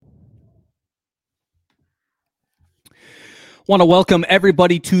Want to welcome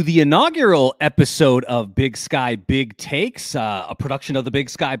everybody to the inaugural episode of Big Sky Big Takes, a production of the Big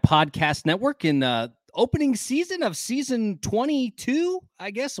Sky Podcast Network in the opening season of season 22,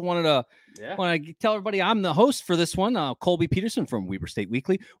 I guess. I want to tell everybody I'm the host for this one, Colby Peterson from Weber State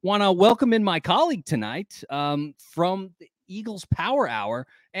Weekly. Want to welcome in my colleague tonight from the Eagles Power Hour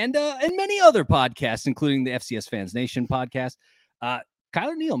and many other podcasts, including the FCS Fans Nation podcast.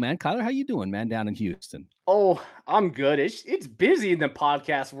 Kyler Neal, man. Kyler, how you doing, man, down in Houston? Oh, I'm good. It's busy in the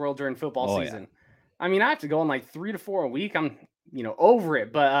podcast world during football season. Yeah. I mean, I have to go on like 3 to 4 a week. I'm, over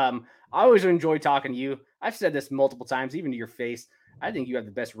it. But I always enjoy talking to you. I've said this multiple times, even to your face. I think you have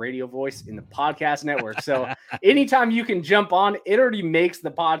the best radio voice in the podcast network. So anytime you can jump on, it already makes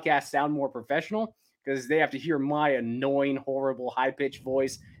the podcast sound more professional because they have to hear my annoying, horrible, high-pitched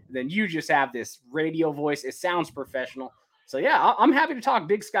voice. And then you just have this radio voice. It sounds professional. So yeah, I'm happy to talk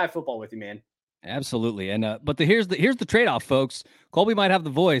Big Sky football with you, man. Absolutely, and but here's the trade-off, folks. Colby might have the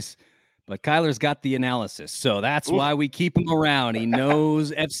voice, but Kyler's got the analysis, so that's why we keep him around. He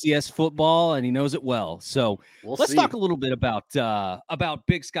knows FCS football, and he knows it well. So let's talk a little bit about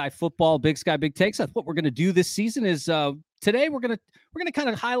Big Sky football, Big Sky Big Takes. That's what we're going to do this season. Is today we're gonna kind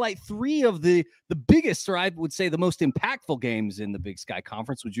of highlight 3 of the biggest, or I would say the most impactful games in the Big Sky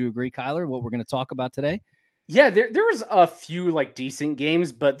Conference. Would you agree, Kyler? What we're going to talk about today? Yeah, there was a few like decent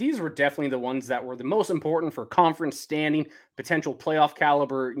games, but these were definitely the ones that were the most important for conference standing, potential playoff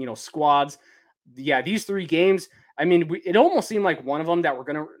caliber, squads. Yeah, these 3 games, I mean, it almost seemed like one of them that we're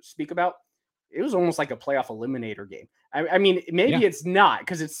going to speak about, it was almost like a playoff eliminator game. I mean, maybe it's not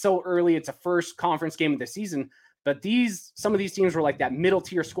because it's so early. It's a first conference game of the season, but some of these teams were like that middle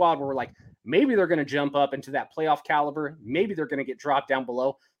tier squad where we're like, maybe they're going to jump up into that playoff caliber. Maybe they're going to get dropped down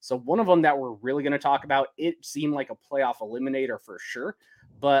below. So one of them that we're really going to talk about, it seemed like a playoff eliminator for sure.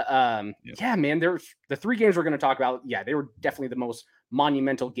 But yeah, man, there's the 3 games we're going to talk about. Yeah, they were definitely the most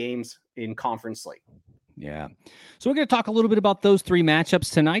monumental games in conference slate. Yeah. So we're going to talk a little bit about those 3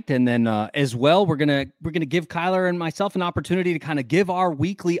 matchups tonight. And then as well, we're going to give Kyler and myself an opportunity to kind of give our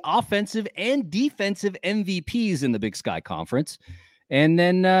weekly offensive and defensive MVPs in the Big Sky Conference. And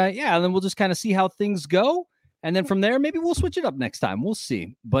then, then we'll just kind of see how things go. And then from there, maybe we'll switch it up next time. We'll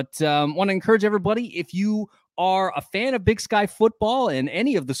see. But want to encourage everybody, if you are a fan of Big Sky football and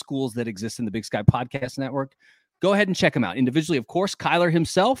any of the schools that exist in the Big Sky Podcast Network, go ahead and check them out individually. Of course, Kyler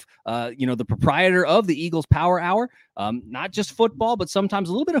himself, the proprietor of the Eagles Power Hour, not just football, but sometimes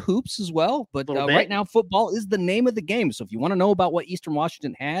a little bit of hoops as well. But right now, football is the name of the game. So if you want to know about what Eastern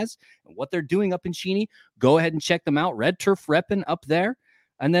Washington has and what they're doing up in Cheney, go ahead and check them out. Red Turf repping up there.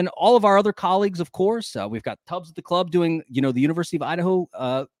 And then all of our other colleagues, of course, we've got Tubbs at the Club doing, the University of Idaho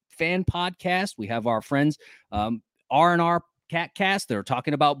fan podcast. We have our friends R&R Catcast. They're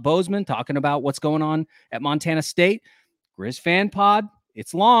talking about Bozeman, talking about what's going on at Montana State. Grizz Fan Pod.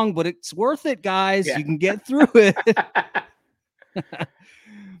 It's long, but it's worth it, guys. Yeah. You can get through it.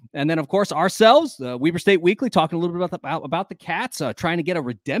 And then, of course, ourselves, Weber State Weekly, talking a little bit about the Cats, trying to get a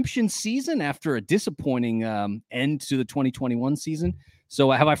redemption season after a disappointing end to the 2021 season. So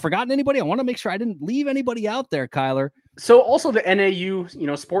have I forgotten anybody? I want to make sure I didn't leave anybody out there, Kyler. So also the NAU,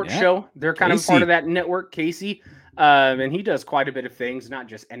 sports show. They're kind of part of that network, Casey. And he does quite a bit of things, not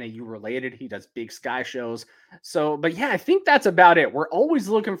just NAU related. He does Big Sky shows. So, but yeah, I think that's about it. We're always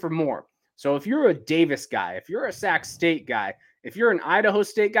looking for more. So if you're a Davis guy, if you're a Sac State guy, if you're an Idaho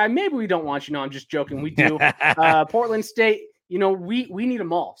State guy, maybe we don't want you. No, I'm just joking. We do. Portland State, we need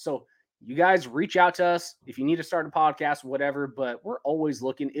them all. So you guys reach out to us if you need to start a podcast, whatever, but we're always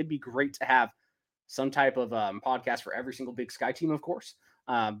looking. It'd be great to have some type of podcast for every single Big Sky team, of course.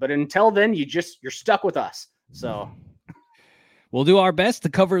 But until then, you're stuck with us. So we'll do our best to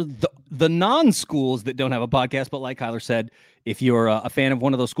cover the non-schools that don't have a podcast. But like Kyler said, if you're a fan of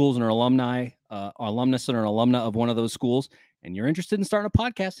one of those schools and are alumnus or an alumna of one of those schools, and you're interested in starting a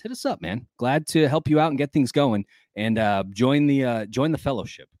podcast, hit us up, man. Glad to help you out and get things going and join the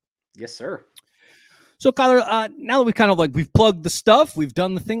fellowship. Yes, sir. So, Kyler, now that we've plugged the stuff, we've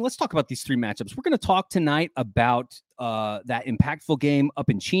done the thing, let's talk about these 3 matchups. We're going to talk tonight about that impactful game up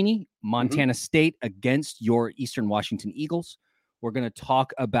in Cheney, Montana State against your Eastern Washington Eagles. We're going to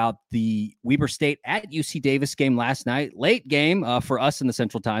talk about the Weber State at UC Davis game last night. Late game for us in the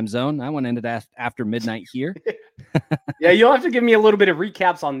Central Time Zone. That one ended after midnight here. Yeah, you'll have to give me a little bit of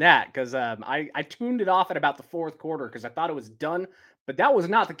recaps on that because I tuned it off at about the 4th quarter because I thought it was done. But that was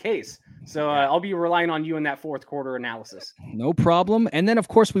not the case. So I'll be relying on you in that 4th quarter analysis. No problem. And then, of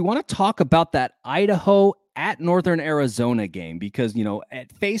course, we want to talk about that Idaho at Northern Arizona game because,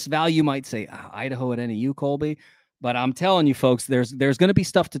 at face value, you might say Idaho at NAU, Colby. But I'm telling you, folks, there's going to be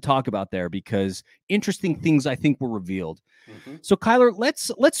stuff to talk about there because interesting things I think were revealed. Mm-hmm. So, Kyler,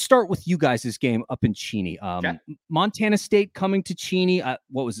 let's start with you guys. This game up in Cheney, Okay. Montana State coming to Cheney.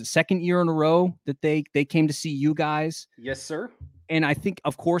 What was it? Second year in a row that they came to see you guys. Yes, sir. And I think,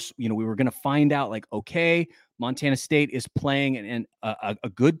 of course, we were going to find out, like, okay, Montana State is playing a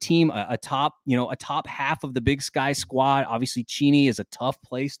good team, a top half of the Big Sky squad. Obviously, Cheney is a tough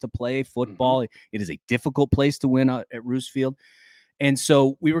place to play football. Mm-hmm. It is a difficult place to win at Roosevelt. And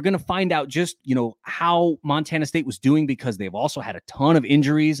so we were going to find out just, how Montana State was doing because they've also had a ton of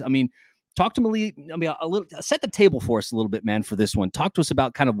injuries. I mean, talk to me, a little, set the table for us a little bit, man, for this one. Talk to us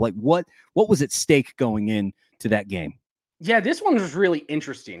about kind of like what was at stake going in to that game. Yeah, this one was really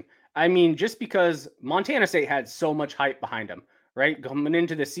interesting. I mean, just because Montana State had so much hype behind them, right? Coming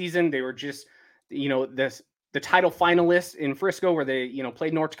into the season, they were just, the title finalists in Frisco where they,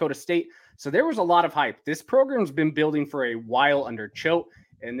 played North Dakota State. So there was a lot of hype. This program's been building for a while under Choate,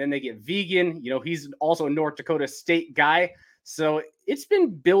 and then they get Vigen. He's also a North Dakota State guy. So it's been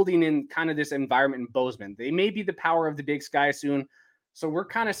building in kind of this environment in Bozeman. They may be the power of the Big Sky soon. So we're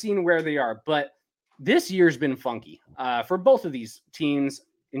kind of seeing where they are. But this year's been funky for both of these teams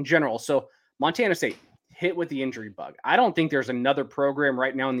in general. So Montana State hit with the injury bug. I don't think there's another program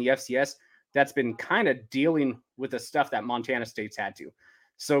right now in the FCS that's been kind of dealing with the stuff that Montana State's had to.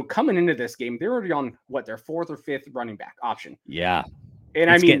 So coming into this game, they were on their fourth or fifth running back option. Yeah. And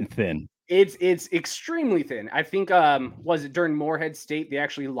it's getting thin. It's extremely thin. I think was it during Morehead State, they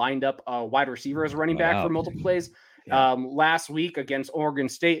actually lined up a wide receiver as a running back for multiple plays. Yeah. Last week against Oregon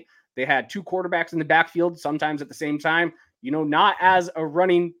State, they had two quarterbacks in the backfield, sometimes at the same time, not as a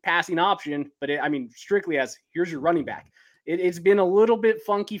running passing option, but strictly as here's your running back. It's been a little bit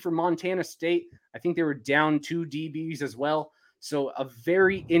funky for Montana State. I think they were down 2 DBs as well. So a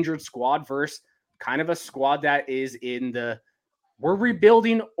very injured squad versus kind of a squad that is in the we're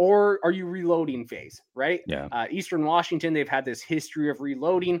rebuilding or are you reloading phase, right? Yeah. Eastern Washington, they've had this history of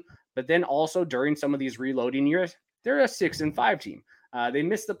reloading, but then also during some of these reloading years, they're a 6-5 team. They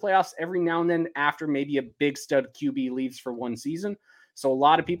miss the playoffs every now and then after maybe a big stud QB leaves for one season. So a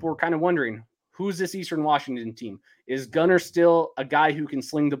lot of people were kind of wondering, who's this Eastern Washington team? Is Gunner still a guy who can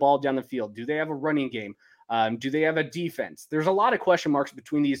sling the ball down the field? Do they have a running game? Do they have a defense? There's a lot of question marks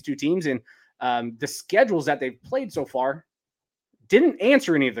between these two teams, and the schedules that they've played so far didn't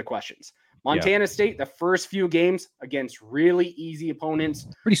answer any of the questions. Montana State, the first few games against really easy opponents.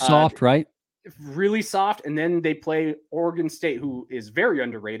 Pretty soft, right? Really soft. And then they play Oregon State, who is very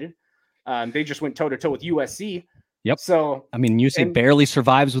underrated. They just went toe-to-toe with USC. Yep. So, UC barely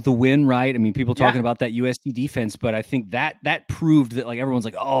survives with a win, right? People talking about that USC defense, but I think that proved that, like, everyone's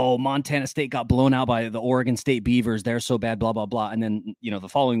like, oh, Montana State got blown out by the Oregon State Beavers. They're so bad, blah, blah, blah. And then, the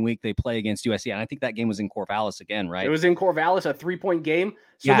following week they play against USC. And I think that game was in Corvallis again, right? It was in Corvallis, a 3-point game.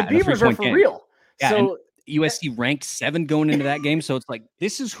 So the Beavers are for real. Yeah, so USC ranked 7 going into that game. So it's like,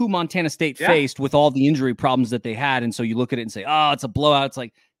 this is who Montana State faced with all the injury problems that they had. And so you look at it and say, oh, it's a blowout. It's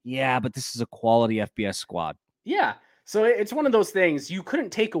like, yeah, but this is a quality FBS squad. Yeah. So it's one of those things. You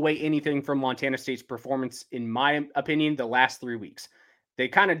couldn't take away anything from Montana State's performance, in my opinion, the last 3 weeks. They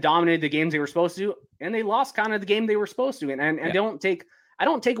kind of dominated the games they were supposed to, and they lost kind of the game they were supposed to. And I don't take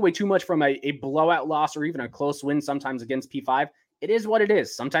away too much from a blowout loss or even a close win sometimes against P5. It is what it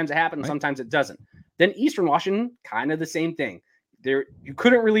is. Sometimes it happens, sometimes it doesn't. Then Eastern Washington, kind of the same thing. You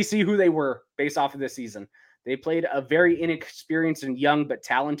couldn't really see who they were based off of this season. They played a very inexperienced and young but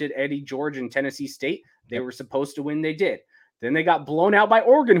talented Eddie George in Tennessee State. They were supposed to win. They did. Then they got blown out by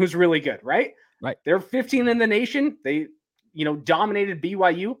Oregon, who's really good, right? Right. They're 15 in the nation. They, dominated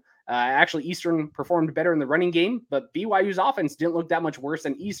BYU. Actually, Eastern performed better in the running game, but BYU's offense didn't look that much worse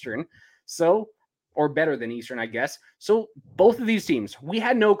than Eastern. Or better than Eastern, I guess. So both of these teams, we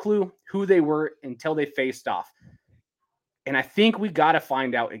had no clue who they were until they faced off. And I think we got to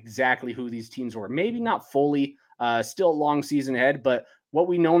find out exactly who these teams were. Maybe not fully, still a long season ahead, but what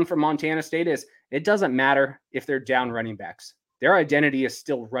we know from Montana State is it doesn't matter if they're down running backs. Their identity is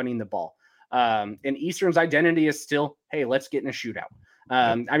still running the ball. And Eastern's identity is still, hey, let's get in a shootout.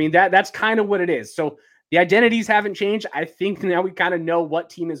 That's kind of what it is. So the identities haven't changed. I think now we kind of know what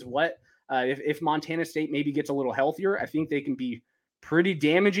team is what. If Montana State maybe gets a little healthier, I think they can be pretty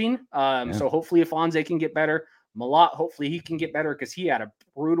damaging. So hopefully Afonso can get better. Malat, hopefully he can get better because he had a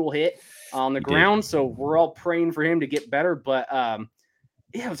brutal hit on the ground. So we're all praying for him to get better. But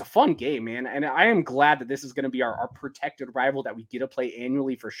it was a fun game, man. And I am glad that this is going to be our protected rival that we get to play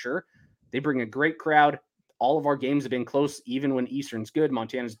annually for sure. They bring a great crowd. All of our games have been close, even when Eastern's good,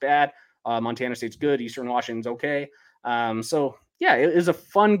 Montana's bad. Montana State's good, Eastern Washington's okay. So, yeah, it is a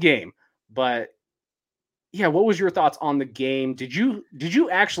fun game. But yeah, what was your thoughts on the game? Did you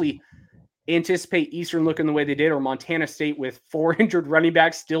actually anticipate Eastern looking the way they did, or Montana State with 4 injured running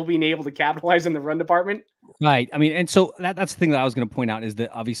backs still being able to capitalize in the run department? Right. I mean, and so that's the thing that I was going to point out is that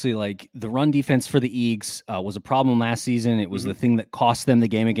obviously, like, the run defense for the Eags was a problem last season. It was the thing that cost them the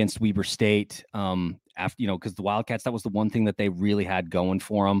game against Weber State. After, because the Wildcats, that was the one thing that they really had going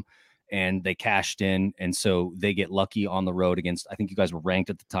for them, and they cashed in, and so they get lucky on the road against. I think you guys were ranked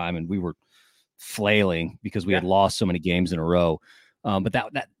at the time, and we were flailing because we had lost so many games in a row. But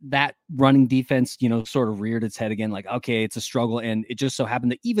that running defense, sort of reared its head again. Like, okay, it's a struggle, and it just so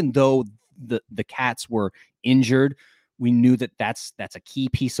happened that even though the Cats were injured, we knew that that's a key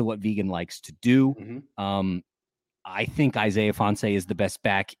piece of what Vigen likes to do. I think Isaiah Fonse is the best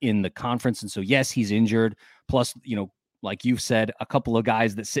back in the conference, and so yes, he's injured. Plus, like you've said, a couple of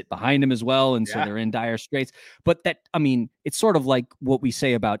guys that sit behind him as well, and so they're in dire straits. But it's sort of like what we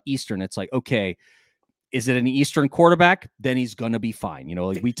say about Eastern. It's like, okay, is it an Eastern quarterback? Then he's going to be fine.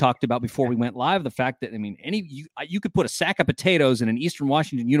 Like we talked about before we went live, the fact that, you could put a sack of potatoes in an Eastern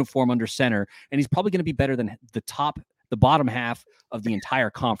Washington uniform under center, and he's probably going to be better than the bottom half of the entire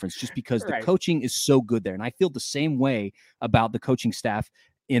conference, just because the coaching is so good there. And I feel the same way about the coaching staff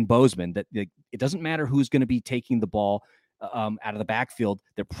in Bozeman, that it doesn't matter who's going to be taking the ball out of the backfield.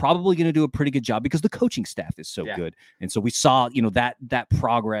 They're probably going to do a pretty good job because the coaching staff is so good. And so we saw, that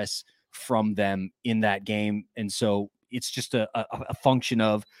progress from them in that game. And so it's just a function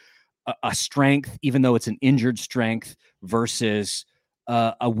of a strength, even though it's an injured strength, versus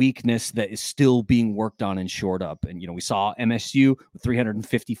a weakness that is still being worked on and shored up. And, we saw MSU with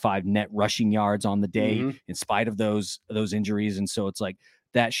 355 net rushing yards on the day in spite of those injuries. And so it's like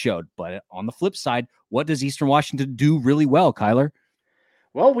that showed. But on the flip side, what does Eastern Washington do really well, Kyler?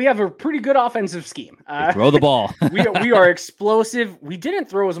 Well, we have a pretty good offensive scheme. Throw the ball. we are explosive. We didn't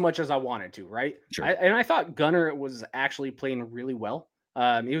throw as much as I wanted to, right? Sure. I thought Gunner was actually playing really well.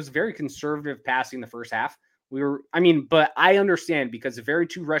 He was very conservative passing the first half. But I understand because the very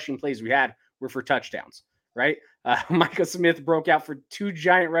 2 rushing plays we had were for touchdowns, right? Micah Smith broke out for 2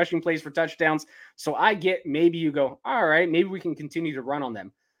 giant rushing plays for touchdowns. So I get, maybe you go, all right, maybe we can continue to run on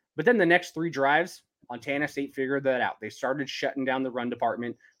them. But then the next 3 drives, Montana State figured that out. They started shutting down the run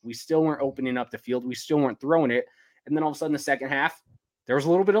department. We still weren't opening up the field. We still weren't throwing it. And then all of a sudden, the second half, there was a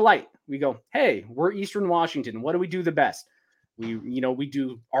little bit of light. We go, hey, we're Eastern Washington. What do we do the best? We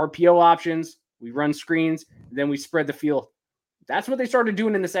do RPO options. We run screens. Then we spread the field. That's what they started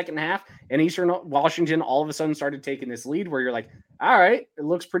doing in the second half. And Eastern Washington all of a sudden started taking this lead where you're like, all right, it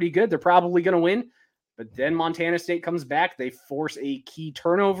looks pretty good. They're probably going to win. But then Montana State comes back. They force a key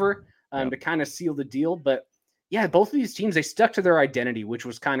turnover to kind of seal the deal. But yeah, both of these teams, they stuck to their identity, which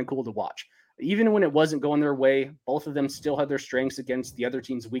was kind of cool to watch. Even when it wasn't going their way, both of them still had their strengths against the other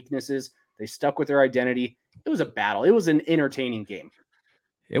team's weaknesses. They stuck with their identity. It was a battle. It was an entertaining game.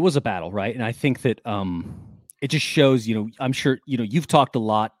 It was a battle, right? And I think that it just shows, I'm sure, you've talked a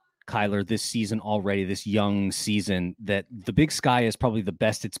lot, Kyler, this season already, this young season, that the Big Sky is probably the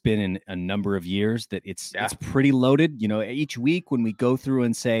best it's been in a number of years, that it's pretty loaded. Each week when we go through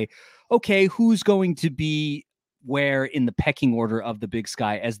and say, okay, who's going to be where in the pecking order of the Big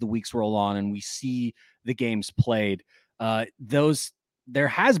Sky as the weeks roll on and we see the games played, there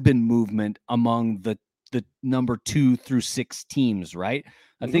has been movement among the number 2 through 6 teams, right?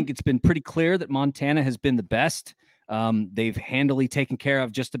 I think it's been pretty clear that Montana has been the best. They've handily taken care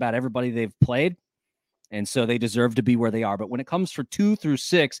of just about everybody they've played, and so they deserve to be where they are. But when it comes for 2 through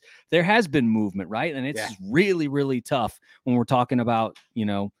 6, there has been movement, right? And it's really, really tough when we're talking about,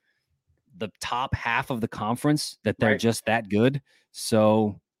 the top half of the conference, that they're just that good.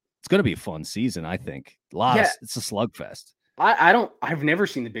 So it's going to be a fun season, I think. It's a slugfest. I've never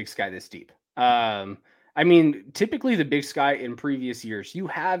seen the Big Sky this deep. Typically the Big Sky in previous years, you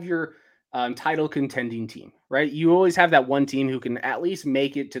have your title contending team, right? You always have that one team who can at least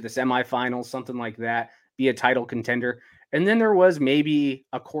make it to the semifinals, something like that, be a title contender. And then there was maybe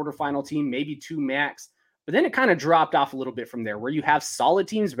a quarterfinal team, maybe 2 max. But then it kind of dropped off a little bit from there where you have solid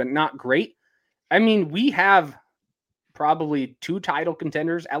teams, but not great. We have probably 2 title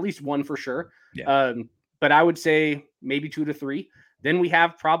contenders, at least 1 for sure. Yeah. But I would say maybe 2 to 3. Then we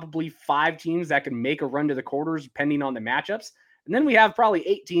have probably 5 teams that can make a run to the quarters, depending on the matchups. And then we have probably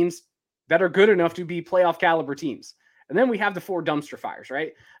 8 teams that are good enough to be playoff caliber teams. And then we have the 4 dumpster fires,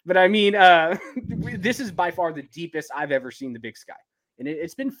 right? But this is by far the deepest I've ever seen the Big Sky. And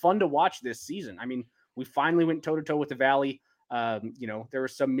it's been fun to watch this season. We finally went toe-to-toe with the Valley. There were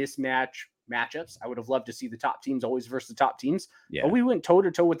some matchups. I would have loved to see the top teams always versus the top teams. Yeah. But we went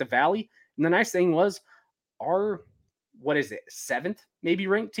toe-to-toe with the Valley. And the nice thing was our, 7th maybe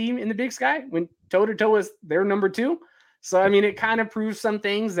ranked team in the Big Sky went toe to toe with their number 2. So, I mean, it kind of proves some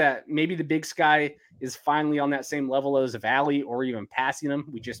things that maybe the Big Sky is finally on that same level as Valley or even passing them.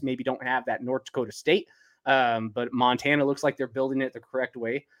 We just maybe don't have that North Dakota State. But Montana looks like they're building it the correct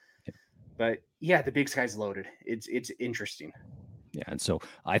way. But yeah, the Big Sky's loaded. It's interesting. Yeah, and so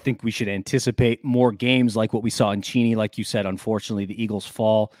I think we should anticipate more games like what we saw in Cheney. Like you said, unfortunately, the Eagles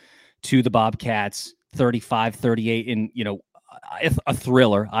fall to the Bobcats 35-38 in, a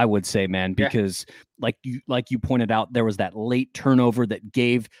thriller, I would say, man, because like you pointed out, there was that late turnover that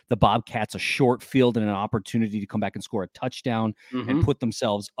gave the Bobcats a short field and an opportunity to come back and score a touchdown and put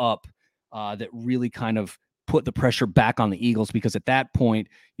themselves up. That really kind of put the pressure back on the Eagles, because at that point,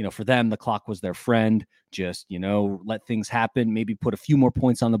 for them, the clock was their friend. Just, let things happen, maybe put a few more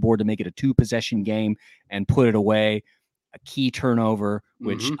points on the board to make it a 2-possession game and put it away. A key turnover,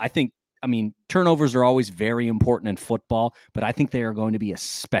 which turnovers are always very important in football, but I think they are going to be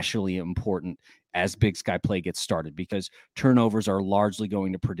especially important as Big Sky play gets started, because turnovers are largely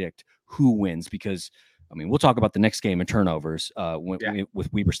going to predict who wins. Because we'll talk about the next game in turnovers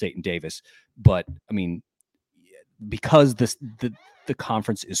with Weber State and Davis, but because the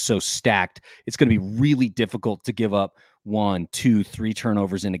conference is so stacked, it's going to be really difficult to give up 1, 2, 3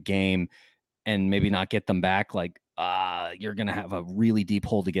 turnovers in a game and maybe not get them back. Like, you're going to have a really deep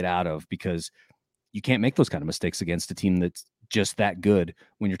hole to get out of, because you can't make those kind of mistakes against a team that's just that good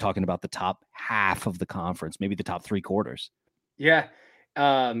when you're talking about the top half of the conference, maybe the top 3 quarters. Yeah.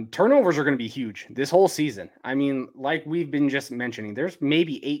 Turnovers are going to be huge this whole season. I mean, like we've been just mentioning, there's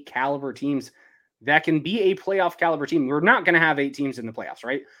maybe 8 caliber teams that can be a playoff caliber team. We're not going to have 8 teams in the playoffs,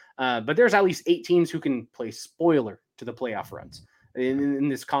 right? But there's at least 8 teams who can play spoiler to the playoff runs in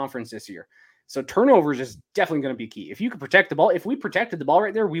this conference this year. So turnovers is definitely going to be key. If you can protect the ball, if we protected the ball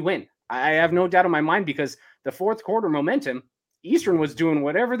right there, we win. I have no doubt in my mind, because the fourth quarter momentum, Eastern was doing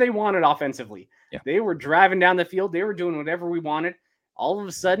whatever they wanted offensively. Yeah. They were driving down the field. They were doing whatever we wanted. All of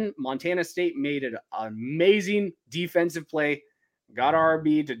a sudden, Montana State made an amazing defensive play, got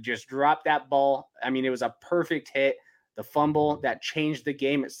RB to just drop that ball. I mean, it was a perfect hit. The fumble that changed the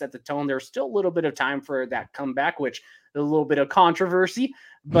game, it set the tone. There's still a little bit of time for that comeback, which a little bit of controversy.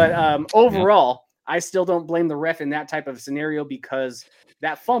 But overall, I still don't blame the ref in that type of scenario, because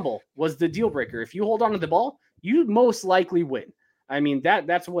that fumble was the deal breaker. If you hold on to the ball, you most likely win. I mean,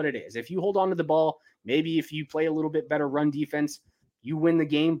 that's what it is. If you hold on to the ball, maybe if you play a little bit better run defense, you win the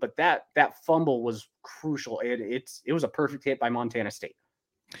game. But that fumble was crucial. It was a perfect hit by Montana State.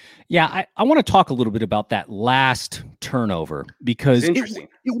 Yeah, I want to talk a little bit about that last turnover, because it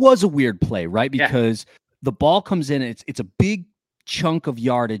was a weird play, right? Because the ball comes in, it's a big chunk of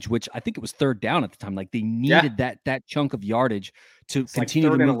yardage, which I think it was 3rd down at the time. Like, they needed that chunk of yardage to continue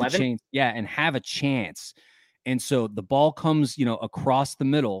to move the chains, and have a chance. And so the ball comes, across the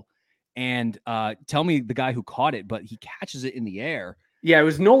middle, and tell me the guy who caught it, but he catches it in the air. Yeah, it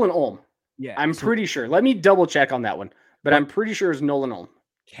was Nolan Ulm. Yeah, I'm pretty sure. Let me double check on that one, but I'm pretty sure it was Nolan Ulm.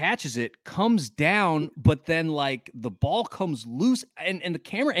 Catches it, comes down, but then like the ball comes loose, and the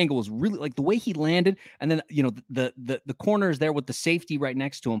camera angle was really like the way he landed, and then the corner is there with the safety right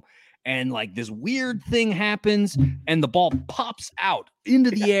next to him, and like this weird thing happens, and the ball pops out into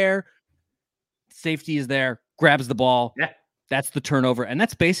the air. Safety is there, grabs the ball. Yeah, that's the turnover, and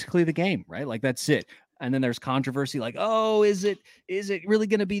that's basically the game, right? Like, that's it. And then there's controversy, like, oh, is it really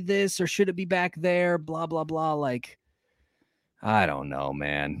going to be this, or should it be back there? Blah blah blah. Like, I don't know,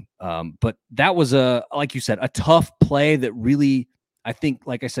 man. But that was like you said, a tough play that really, I think,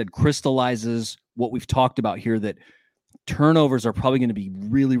 like I said, crystallizes what we've talked about here, that turnovers are probably going to be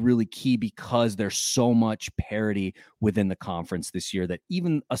really, really key, because there's so much parity within the conference this year, that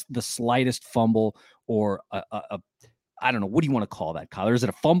even the slightest fumble or I don't know, what do you want to call that, Kyler? Is it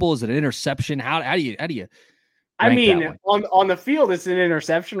a fumble? Is it an interception? How do you? I mean, on the field, it's an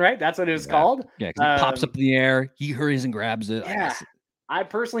interception, right? That's what it was called. Yeah, because it pops up in the air. He hurries and grabs it. Yeah, I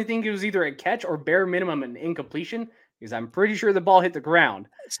personally think it was either a catch or bare minimum an incompletion, because I'm pretty sure the ball hit the ground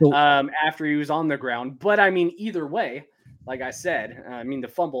after he was on the ground. But I mean, either way, like I said, the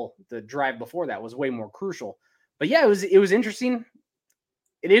fumble, the drive before that was way more crucial. But yeah, it was interesting.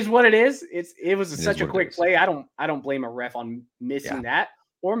 It is what it is. It was such a quick play. I don't blame a ref on missing that,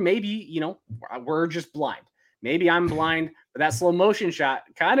 or maybe we're just blind. Maybe I'm blind, but that slow motion shot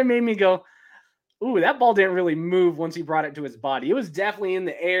kind of made me go, ooh, that ball didn't really move once he brought it to his body. It was definitely in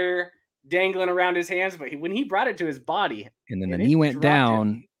the air, dangling around his hands, but when he brought it to his body, and then the knee went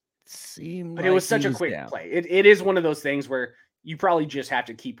down, it was such a quick play. It is one of those things where you probably just have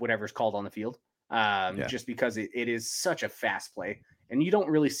to keep whatever's called on the field, just because it is such a fast play, and you don't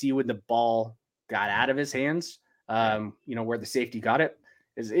really see when the ball got out of his hands, where the safety got it.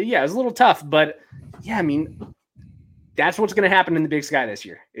 Yeah, it's a little tough, but yeah, I mean, that's what's going to happen in the Big Sky this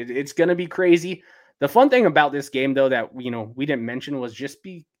year. It's going to be crazy. The fun thing about this game, though, that we didn't mention was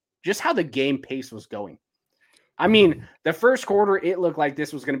just how the game pace was going. I mean, the first quarter, it looked like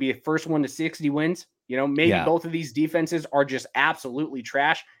this was going to be a first one to 60 wins. Maybe both of these defenses are just absolutely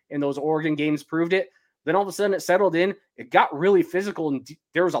trash, and those Oregon games proved it. Then all of a sudden it settled in. It got really physical, and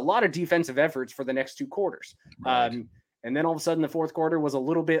there was a lot of defensive efforts for the next two quarters. Right. And then all of a sudden the fourth quarter was a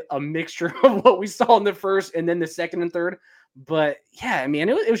little bit a mixture of what we saw in the first and then the second and third. But yeah, I mean,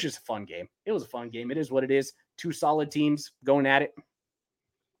 it was just a fun game. It was a fun game. It is what it is. Two solid teams going at it.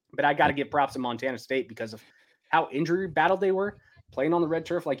 But I got to give props to Montana State because of how injury battled they were. Playing on the red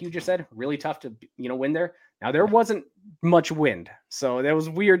turf, like you just said, really tough to win there. Now, there wasn't much wind, so that was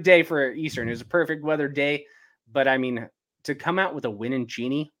a weird day for Eastern. It was a perfect weather day. But, I mean, to come out with a win in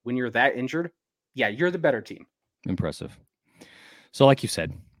Cheney when you're that injured, yeah, you're the better team. Impressive. So like you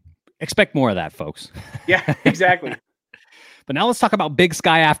said, expect more of that, folks. Yeah, exactly. But now let's talk about Big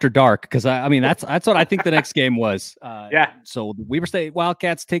Sky after dark, because I mean that's what I think the next game was. Yeah. So the Weber State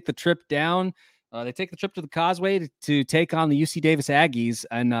Wildcats take the trip down. They take the trip to the Causeway to take on the UC Davis Aggies,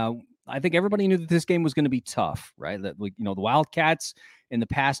 and I think everybody knew that this game was going to be tough, right? That the Wildcats in the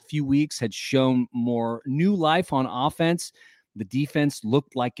past few weeks had shown more new life on offense. The defense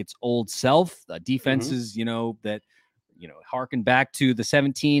looked like its old self. Defenses, that harken back to the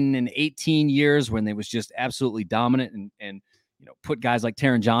 17 and 18 years when they was just absolutely dominant and put guys like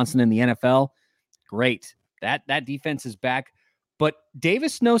Taron Johnson in the NFL. Great. That defense is back. But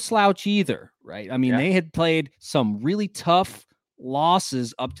Davis, no slouch either, right? I mean, They had played some really tough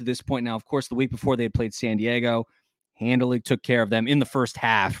losses up to this point. Now, of course, the week before they had played San Diego, handily took care of them in the first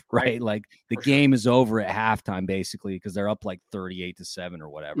half, right? Like the game is over at halftime, basically, because they're up like 38-7 or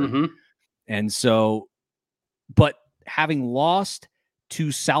whatever. Mm-hmm. And so, but having lost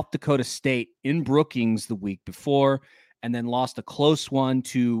to South Dakota State in Brookings the week before, and then lost a close one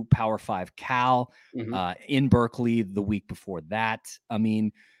to Power 5 Cal in Berkeley the week before that. I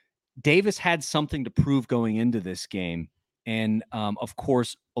mean, Davis had something to prove going into this game. And, of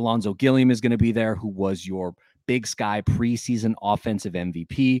course, Alonzo Gilliam is going to be there, who was your Big Sky preseason offensive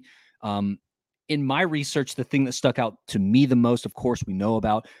MVP. In my research, the thing that stuck out to me the most, of course, we know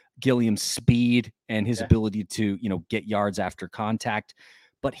about Gilliam's speed and his ability to, get yards after contact.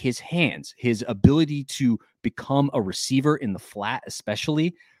 But his hands, his ability to become a receiver in the flat,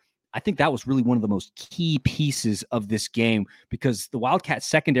 especially, I think that was really one of the most key pieces of this game, because the Wildcat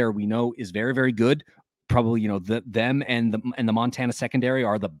secondary we know is very, very good. Probably, them and the Montana secondary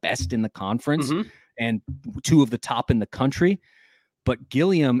are the best in the conference and two of the top in the country. But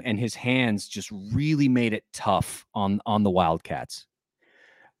Gilliam and his hands just really made it tough on the Wildcats.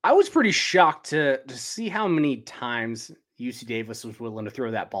 I was pretty shocked to see how many times UC Davis was willing to throw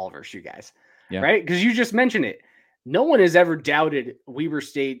that ball versus you guys, right? Because you just mentioned it. No one has ever doubted Weber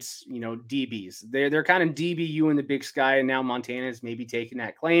State's, DBs. They're kind of DBU in the Big Sky, and now Montana is maybe taking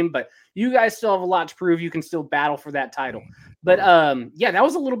that claim. But you guys still have a lot to prove. You can still battle for that title. But that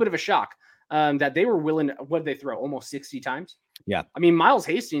was a little bit of a shock that they were willing. What did they throw? Almost 60 times. Yeah. I mean, Miles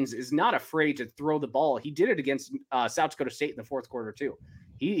Hastings is not afraid to throw the ball. He did it against South Dakota State in the fourth quarter too.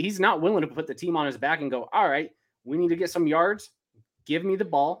 He's not willing to put the team on his back and go, all right, we need to get some yards. Give me the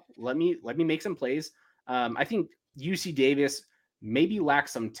ball. Let me make some plays. I think UC Davis maybe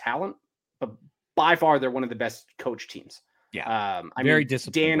lacks some talent, but by far they're one of the best coach teams. Yeah. Very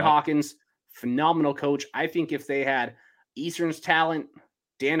disciplined. Dan Hawkins, phenomenal coach. I think if they had Eastern's talent,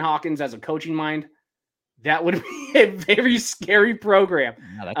 Dan Hawkins as a coaching mind, that would be a very scary program.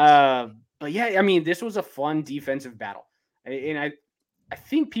 But yeah, I mean, this was a fun defensive battle. And I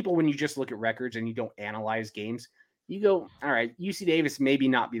think people, when you just look at records and you don't analyze games, you go, all right, UC Davis maybe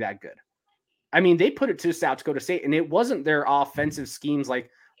not be that good. I mean, they put it to South Dakota State, and it wasn't their offensive schemes like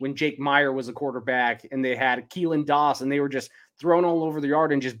when Jake Meyer was a quarterback and they had Keelan Doss and they were just thrown all over the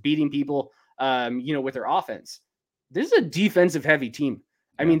yard and just beating people, with their offense. This is a defensive heavy team.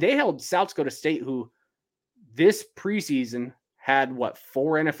 I mean, they held South Dakota State, who this preseason had 4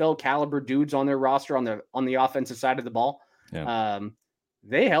 NFL caliber dudes on their roster on the offensive side of the ball. Yeah.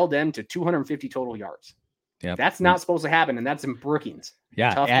 They held them to 250 total yards. Yeah, that's not supposed to happen, and that's in Brookings.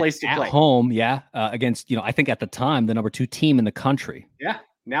 Yeah, tough place to play. At home. Yeah, against I think at the time the number 2 team in the country. Yeah,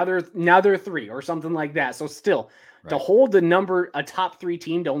 now they're 3 or something like that. So still, to hold a top 3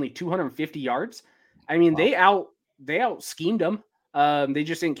 team to only 250 yards. I mean, they out schemed them. They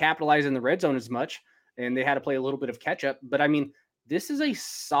just didn't capitalize in the red zone as much, and they had to play a little bit of catch up. But I mean, this is a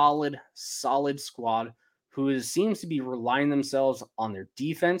solid squad who seems to be relying themselves on their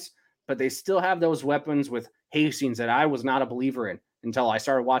defense, but they still have those weapons with Hastings that I was not a believer in. until I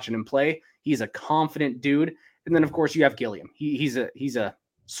started watching him play. He's a confident dude. And then, of course, you have Gilliam. He's a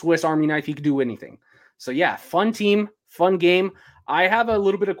Swiss Army knife. He could do anything. So, yeah, fun team, fun game. I have a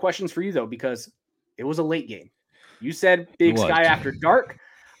little bit of questions for you, though, because it was a late game. You said Big Sky after dark.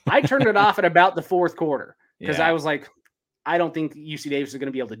 I turned it off at about the fourth quarter because I was like, I don't think UC Davis is going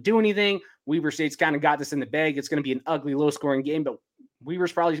to be able to do anything. Weber State's kind of got this in the bag. It's going to be an ugly, low-scoring game, but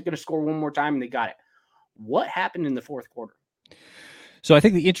Weber's probably going to score one more time, and they got it. What happened in the fourth quarter? So I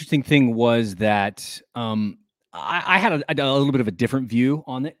think the interesting thing was that I had a little bit of a different view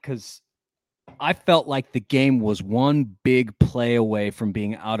on it because I felt like the game was one big play away from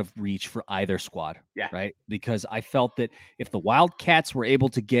being out of reach for either squad. Yeah. Right. Because I felt that if the Wildcats were able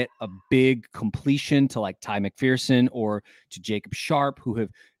to get a big completion to like Ty McPherson or to Jacob Sharp, who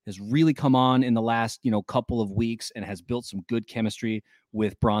has really come on in the last, couple of weeks and has built some good chemistry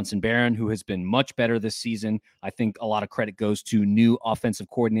with Bronson Barron, who has been much better this season. I think a lot of credit goes to new offensive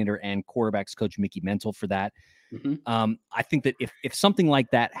coordinator and quarterbacks coach Mickey Mental for that. Mm-hmm. I think that if something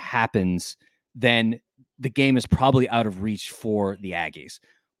like that happens, then the game is probably out of reach for the Aggies.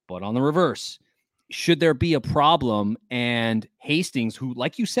 But on the reverse, should there be a problem and Hastings, who,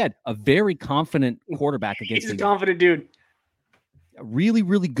 like you said, a very confident quarterback against he's a confident dude, a really,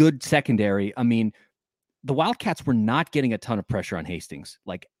 really good secondary. I mean, the Wildcats were not getting a ton of pressure on Hastings,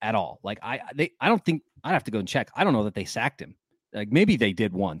 like at all. Like I don't think I'd have to go and check. I don't know that they sacked him. Like maybe they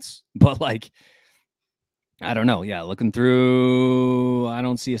did once, but like, I don't know. Yeah. Looking through, I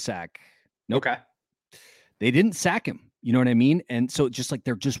don't see a sack. Nope. Okay. They didn't sack him. You know what I mean? And so just like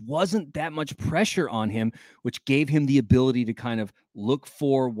there just wasn't that much pressure on him, which gave him the ability to kind of look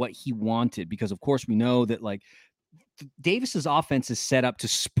for what he wanted. Because of course we know that like Davis's offense is set up to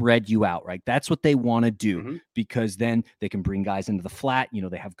spread you out, right? That's what they want to do because then they can bring guys into the flat.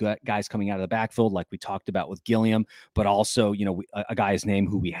 They have guys coming out of the backfield, like we talked about with Gilliam, but also, a guy's name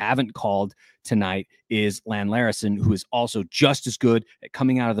who we haven't called tonight is Lan Larison, who is also just as good at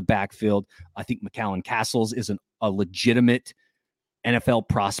coming out of the backfield. I think McCallan Castles is a legitimate NFL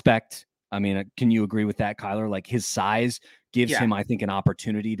prospect. I mean, can you agree with that, Kyler? Like his size gives him, I think, an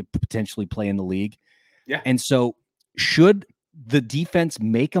opportunity to potentially play in the league. Yeah. And so, should the defense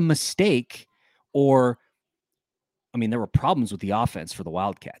make a mistake or, I mean, there were problems with the offense for the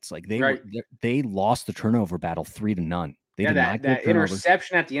Wildcats. Like they lost the turnover battle 3-0. They did not that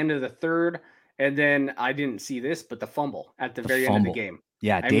interception at the end of the third. And then I didn't see this, but the fumble at the very end of the game.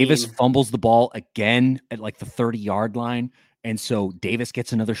 Yeah. Davis fumbles the ball again at like the 30-yard line. And so Davis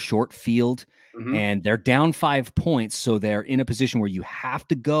gets another short field and they're down 5 points. So they're in a position where you have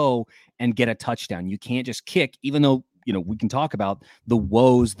to go and get a touchdown. You can't just kick, even though, we can talk about the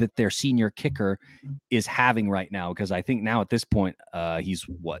woes that their senior kicker is having right now. Because I think now at this point, he's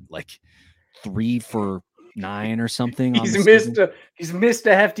like 3 for 9 or something. He's missed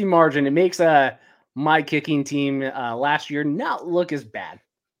a hefty margin. It makes my kicking team last year not look as bad.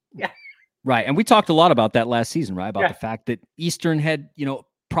 Yeah. Right. And we talked a lot about that last season, right? About the fact that Eastern had,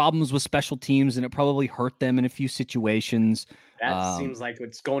 problems with special teams and it probably hurt them in a few situations. That seems like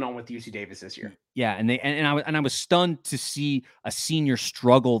what's going on with UC Davis this year. Yeah. And I was stunned to see a senior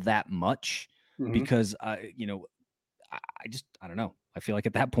struggle that much because, I don't know. I feel like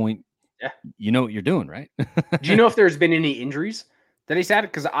at that point, you know what you're doing, right? Do you know if there's been any injuries that he's had?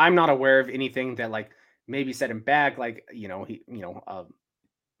 Because I'm not aware of anything that like maybe set him back, like,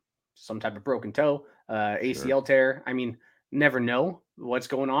 some type of broken toe, ACL tear. I mean, never know what's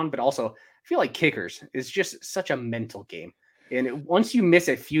going on, but also I feel like kickers is just such a mental game. And once you miss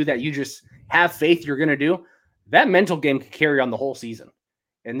a few that you just have faith you're going to do, that mental game could carry on the whole season.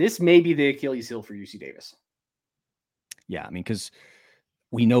 And this may be the Achilles heel for UC Davis. Yeah, I mean, because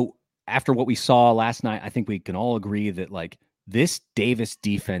we know after what we saw last night, I think we can all agree that like this Davis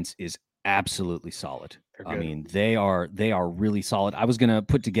defense is absolutely solid. I mean, they are really solid. I was going to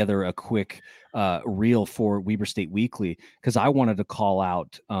put together a quick reel for Weber State Weekly because I wanted to call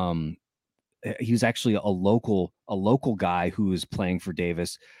out. He was actually a local guy who was playing for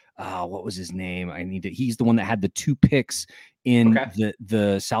Davis. What was his name? He's the one that had the 2 picks in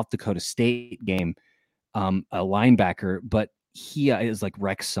the South Dakota State game. A linebacker, but he is like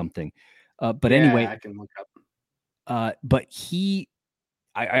Rex something. But anyway, I can look up. But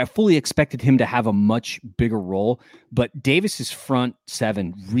I fully expected him to have a much bigger role, but Davis's front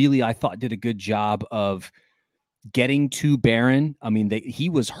 7 really, I thought, did a good job of getting to Barron. I mean, he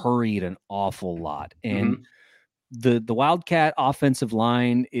was hurried an awful lot, and the Wildcat offensive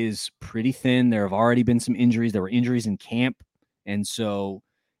line is pretty thin. There have already been some injuries. There were injuries in camp, and so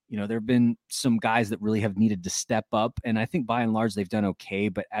there have been some guys that really have needed to step up. And I think by and large they've done okay.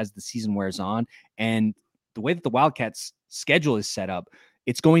 But as the season wears on, and the way that the Wildcats schedule is set up,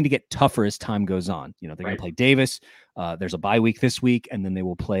 it's going to get tougher as time goes on. They're going to play Davis. There's a bye week this week, and then they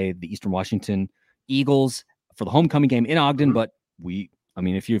will play the Eastern Washington Eagles for the homecoming game in Ogden. But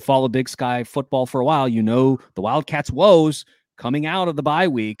if you follow Big Sky football for a while, the Wildcats' woes coming out of the bye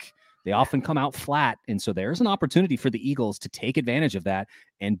week, they often come out flat. And so there's an opportunity for the Eagles to take advantage of that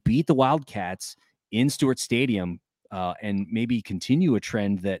and beat the Wildcats in Stewart Stadium, and maybe continue a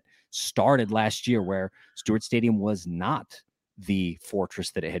trend that started last year where Stewart Stadium was not the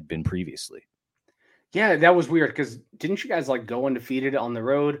fortress that it had been previously. Yeah, that was weird because didn't you guys go undefeated on the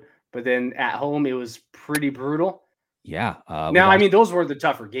road, but then at home it was pretty brutal? Yeah. Those were the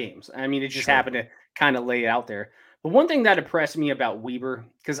tougher games. It just happened to kind of lay it out there. But one thing that impressed me about Weber,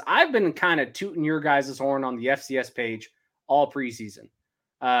 because I've been kind of tooting your guys' horn on the FCS page all preseason.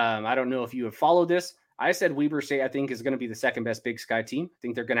 I don't know if you have followed this. I said Weber State, I think, is going to be the second best Big Sky team. I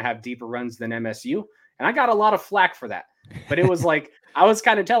think they're going to have deeper runs than MSU. And I got a lot of flack for that. But it was I was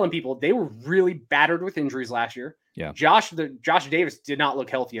kind of telling people they were really battered with injuries last year. Yeah. Josh Davis did not look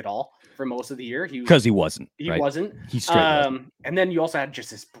healthy at all for most of the year. Because he wasn't. He wasn't. He straight wasn't. And then you also had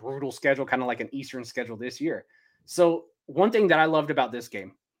just this brutal schedule, kind of like an Eastern schedule this year. So one thing that I loved about this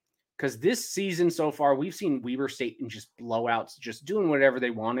game, because this season so far, we've seen Weber State in just blowouts, just doing whatever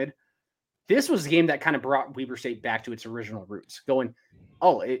they wanted. This was a game that kind of brought Weber State back to its original roots, going,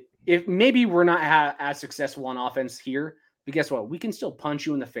 if maybe we're not as successful on offense here, but guess what? We can still punch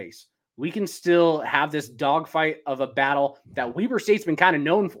you in the face. We can still have this dogfight of a battle that Weber State's been kind of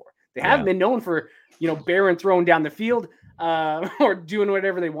known for. They haven't been known for, barren throwing down the field or doing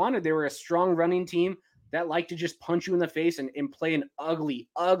whatever they wanted. They were a strong running team that liked to just punch you in the face and play an ugly,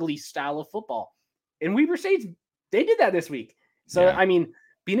 ugly style of football. And Weber State, they did that this week. So,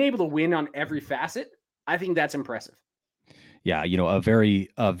 being able to win on every facet, I think that's impressive. Yeah, a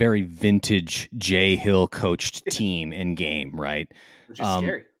very vintage Jay Hill coached team in game, right? Which is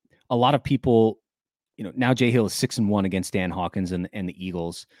scary. A lot of people, now Jay Hill is 6-1 against Dan Hawkins and the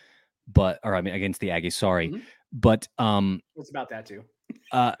Eagles, against the Aggies. Sorry, but it's about that too.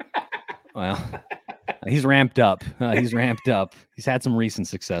 Well, he's ramped up. He's had some recent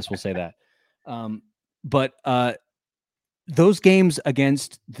success. We'll say that. But those games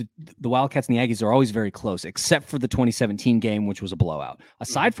against the Wildcats and the Aggies are always very close, except for the 2017 game, which was a blowout.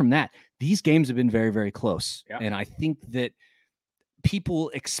 Aside from that, these games have been very, very close. Yeah. And I think that people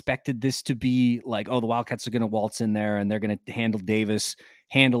expected this to be the Wildcats are going to waltz in there and they're going to handle Davis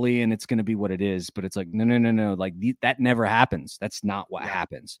handily and it's going to be what it is. But it's no. That never happens. That's not what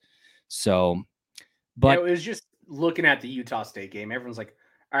happens. So, but it was just looking at the Utah State game. Everyone's like,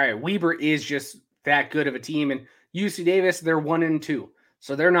 all right, Weber is just that good of a team. And UC Davis, they're 1-2.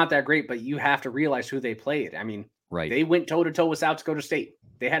 So they're not that great, but you have to realize who they played. They went toe-to-toe with South Dakota State.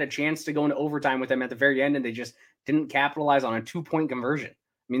 They had a chance to go into overtime with them at the very end, and they just didn't capitalize on a 2-point conversion.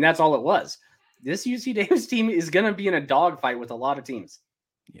 That's all it was. This UC Davis team is going to be in a dogfight with a lot of teams.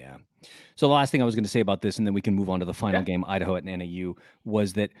 Yeah. So the last thing I was going to say about this, and then we can move on to the final game, Idaho at NAU,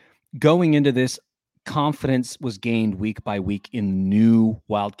 was that going into this, confidence was gained week by week in new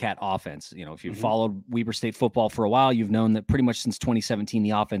Wildcat offense. If you've followed Weber State football for a while, you've known that pretty much since 2017, the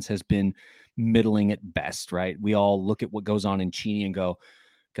offense has been middling at best, right? We all look at what goes on in Cheney and go,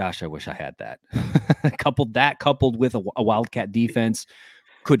 gosh, I wish I had that. coupled with a Wildcat defense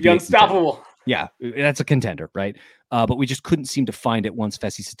could be unstoppable. Yeah, that's a contender, right? But we just couldn't seem to find it once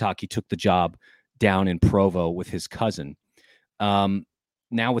Fesi Satake took the job down in Provo with his cousin.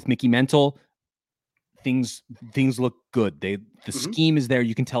 Now with Mickey Mental, things look good. The scheme is there.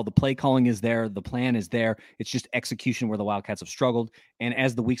 You can tell the play calling is there. The plan is there. It's just execution where the Wildcats have struggled. And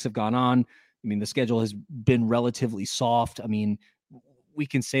as the weeks have gone on, the schedule has been relatively soft. We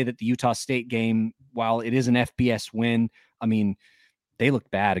can say that the Utah State game, while it is an FBS win, they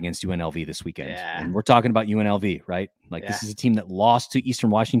looked bad against UNLV this weekend. Yeah. And we're talking about UNLV, right? This is a team that lost to Eastern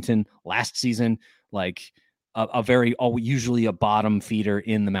Washington last season, usually a bottom feeder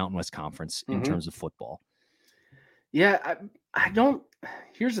in the Mountain West Conference in terms of football. Yeah, I don't.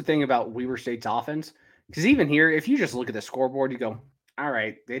 Here's the thing about Weber State's offense, because even here, if you just look at the scoreboard, you go, all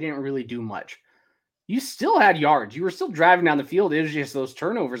right, they didn't really do much. You still had yards. You were still driving down the field. It was just those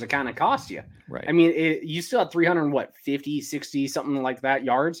turnovers that kind of cost you. Right. You still had 50, 60, something like that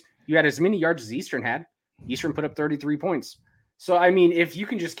yards. You had as many yards as Eastern had. Eastern put up 33 points. So, if you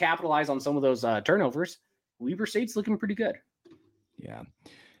can just capitalize on some of those turnovers, Weber State's looking pretty good. Yeah.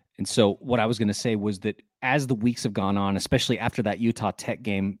 And so what I was going to say was that as the weeks have gone on, especially after that Utah Tech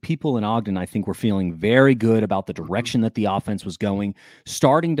game, people in Ogden, I think, were feeling very good about the direction that the offense was going,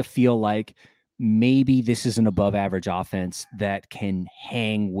 starting to feel like maybe this is an above average offense that can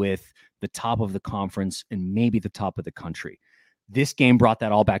hang with the top of the conference and maybe the top of the country. This game brought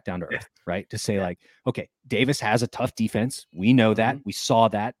that all back down to earth, right? To say like, okay, Davis has a tough defense. We know that. We saw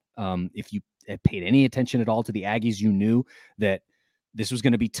that. If you had paid any attention at all to the Aggies, you knew that this was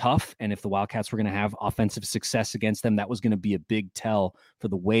going to be tough. And if the Wildcats were going to have offensive success against them, that was going to be a big tell for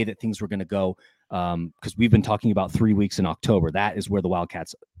the way that things were going to go. Because we've been talking about 3 weeks in October. That is where the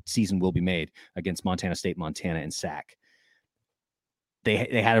Wildcats season will be made against Montana State, Montana, and SAC.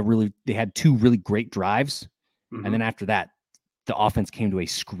 They had 2 really great drives. And then after that, the offense came to a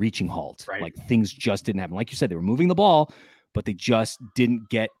screeching halt. Right. Like things just didn't happen. Like you said, they were moving the ball, but they just didn't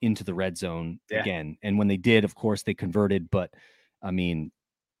get into the red zone again. And when they did, of course, they converted, but I mean,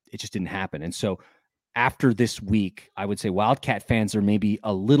 it just didn't happen. And so after this week, I would say Wildcat fans are maybe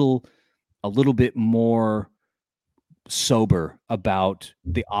a little bit more sober about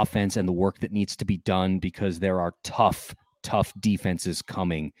the offense and the work that needs to be done, because there are tough defenses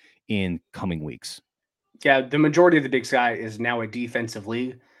coming in coming weeks. Yeah, the majority of the Big Sky is now a defensive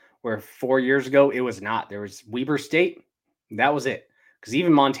league, where 4 years ago it was not. There was Weber State. That was it. Because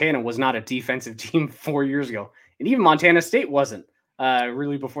even Montana was not a defensive team 4 years ago. And even Montana State wasn't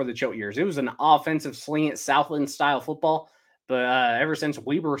really before the Choate years. It was an offensive slant Southland style football. But ever since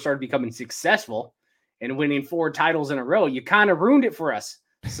Weber started becoming successful and winning 4 titles in a row, you kind of ruined it for us.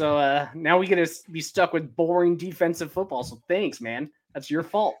 So now we get to be stuck with boring defensive football. So thanks, man. That's your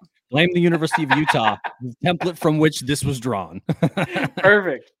fault. Blame the University of Utah, the template from which this was drawn.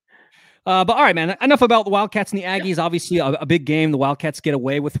 Perfect. But all right, man, enough about the Wildcats and the Aggies. Obviously a big game. The Wildcats get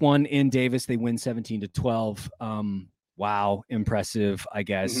away with one in Davis. They win 17-12. Wow. Impressive, I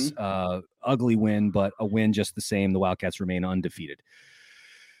guess. Ugly win, but a win just the same. The Wildcats remain undefeated.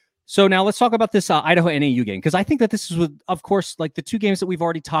 So now let's talk about this Idaho NAU game, because I think that this is, of course, like the 2 games that we've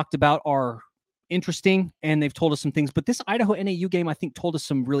already talked about are interesting and they've told us some things, but this Idaho NAU game, I think, told us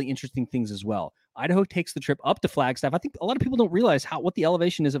some really interesting things as well. Idaho takes the trip up to Flagstaff. I think a lot of people don't realize what the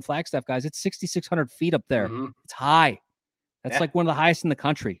elevation is at Flagstaff, guys. It's 6,600 feet up there. It's high. That's like one of the highest in the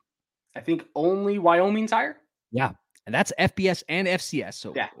country. I think only Wyoming's higher. Yeah. And that's FBS and FCS.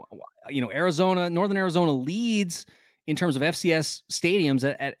 So, Arizona, Northern Arizona leads in terms of FCS stadiums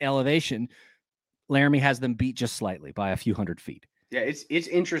at elevation. Laramie has them beat just slightly by a few hundred feet. Yeah, it's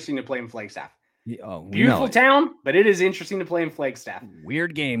interesting to play in Flagstaff. Beautiful town, but it is interesting to play in Flagstaff.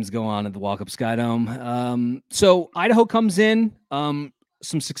 Weird games go on at the Walkup Skydome. So Idaho comes in, some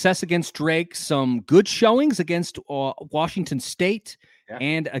success against Drake, some good showings against Washington State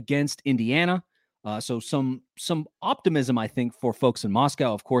and against Indiana. So some optimism, I think, for folks in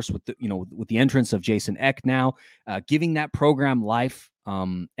Moscow, of course, with the entrance of Jason Eck now, giving that program life.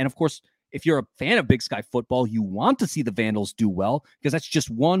 And of course, if you're a fan of Big Sky football, you want to see the Vandals do well, because that's just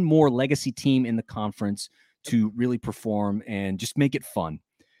one more legacy team in the conference to really perform and just make it fun.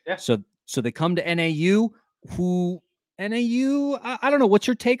 Yeah. So they come to NAU, I don't know. What's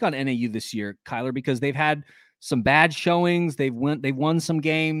your take on NAU this year, Kyler? Because they've had some bad showings. They've won some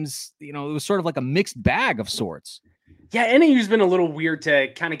games. It was sort of like a mixed bag of sorts. Yeah, NAU's been a little weird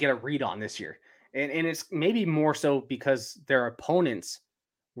to kind of get a read on this year. And it's maybe more so because their opponents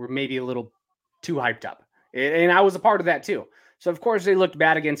were maybe a little too hyped up. And I was a part of that too. So, of course, they looked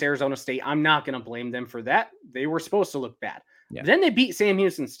bad against Arizona State. I'm not going to blame them for that. They were supposed to look bad. Yeah. Then they beat Sam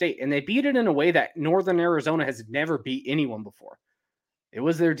Houston State, and they beat it in a way that Northern Arizona has never beat anyone before. It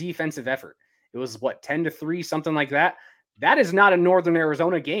was their defensive effort. It was, 10-3, something like that. That is not a Northern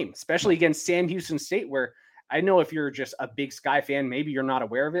Arizona game, especially against Sam Houston State, where I know if you're just a Big Sky fan, maybe you're not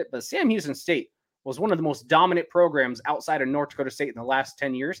aware of it, but Sam Houston State was one of the most dominant programs outside of North Dakota State in the last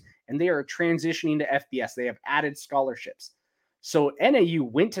 10 years, and they are transitioning to FBS. They have added scholarships. So NAU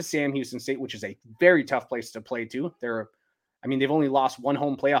went to Sam Houston State, which is a very tough place to play to. They've only lost one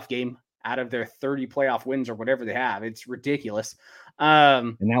home playoff game out of their 30 playoff wins or whatever they have. It's ridiculous.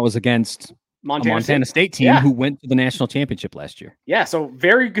 And that was against Montana State team who went to the national championship last year. Yeah, so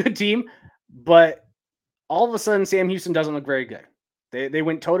very good team, but all of a sudden Sam Houston doesn't look very good. They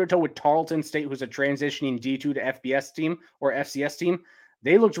went toe-to-toe with Tarleton State, who's a transitioning D2 to FBS team or FCS team.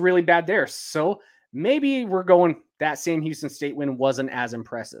 They looked really bad there. So maybe we're going that Sam Houston State win wasn't as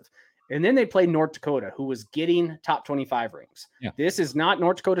impressive. And then they played North Dakota, who was getting top 25 rings. Yeah. This is not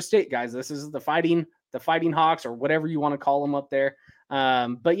North Dakota State, guys. This is the Fighting Hawks, or whatever you want to call them up there.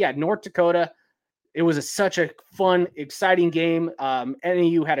 But yeah, North Dakota, it was such a fun, exciting game.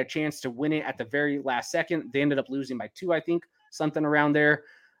 NAU had a chance to win it at the very last second. They ended up losing by 2, I think, something around there.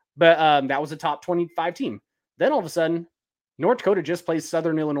 But that was a top 25 team. Then all of a sudden, North Dakota just plays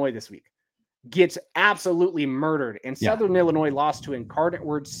Southern Illinois this week. Gets absolutely murdered. And Southern Illinois lost to Incarnate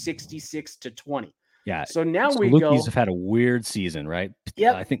Word 66-20. Yeah. So now we Salukis go. have had a weird season, right?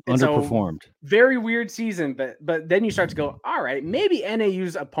 Yep. I think It's a underperformed. very weird season, but then you start to go, all right, maybe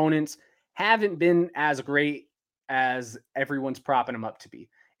NAU's opponents haven't been as great as everyone's propping them up to be.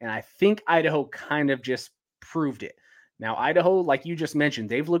 And I think Idaho kind of just proved it. Now, Idaho, like you just mentioned,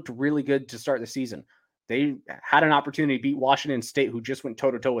 they've looked really good to start the season. They had an opportunity to beat Washington State, who just went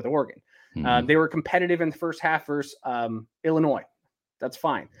toe-to-toe with Oregon. They were competitive in the first half versus Illinois. That's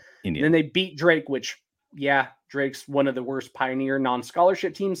fine. Indiana. Then they beat Drake, which, yeah, Drake's one of the worst Pioneer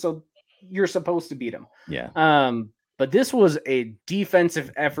non-scholarship teams, so you're supposed to beat him. Yeah. But this was a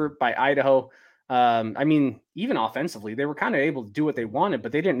defensive effort by Idaho. I mean, even offensively, they were kind of able to do what they wanted,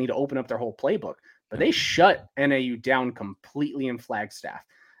 but they didn't need to open up their whole playbook. But they shut NAU down completely in Flagstaff.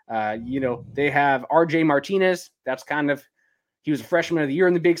 They have RJ Martinez. That's he was a freshman of the year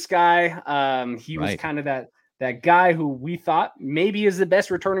in the Big Sky. He was kind of that guy who we thought maybe is the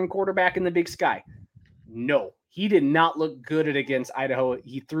best returning quarterback in the Big Sky. No, he did not look good against Idaho.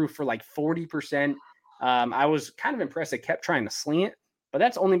 He threw for like 40%. I was kind of impressed. They kept trying to sling it, but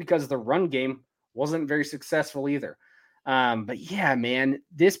that's only because the run game wasn't very successful either. But yeah, man,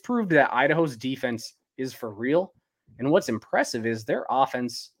 this proved that Idaho's defense is for real. And what's impressive is their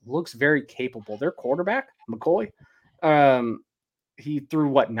offense looks very capable. Their quarterback, McCoy, he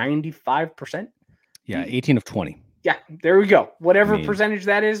threw 95%? Yeah, 18 of 20. Yeah, there we go. Whatever percentage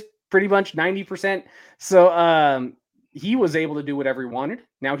that is, pretty much 90%. So he was able to do whatever he wanted.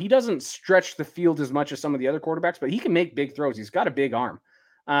 Now, he doesn't stretch the field as much as some of the other quarterbacks, but he can make big throws. He's got a big arm.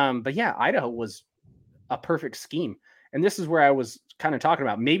 But yeah, Idaho was a perfect scheme. And this is where I was kind of talking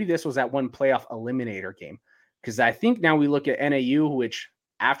about. Maybe this was that one playoff eliminator game. Because I think now we look at NAU, which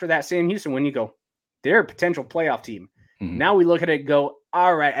after that Sam Houston, when you go, they're a potential playoff team. Mm-hmm. Now we look at it and go,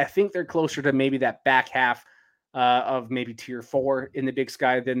 all right, I think they're closer to maybe that back half of maybe tier 4 in the Big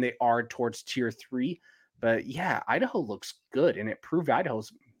Sky than they are towards tier 3. But yeah, Idaho looks good, and it proved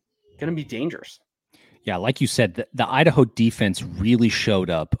Idaho's going to be dangerous. Yeah, like you said, the Idaho defense really showed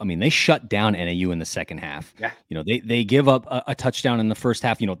up. I mean, they shut down NAU in the second half. Yeah. They give up a touchdown in the first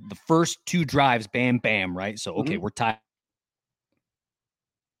half. The first 2 drives, bam, bam, right? So, okay, we're tied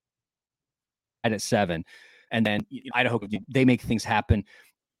at 7. And then Idaho, they make things happen.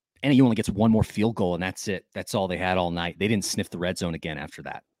 NAU only gets one more field goal, and that's it. That's all they had all night. They didn't sniff the red zone again after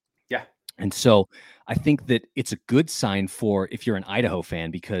that. Yeah. And so I think that it's a good sign for if you're an Idaho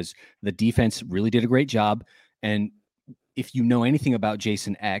fan, because the defense really did a great job. And if you know anything about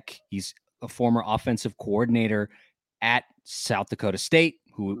Jason Eck, he's a former offensive coordinator at South Dakota State,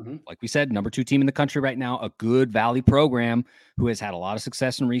 who, like we said, number 2 team in the country right now, a good Valley program who has had a lot of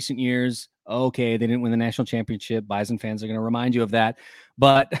success in recent years. Okay, they didn't win the national championship. Bison fans are going to remind you of that.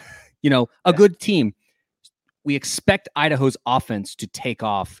 But, a good team. We expect Idaho's offense to take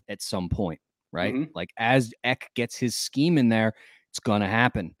off at some point, right? Like as Eck gets his scheme in there, it's going to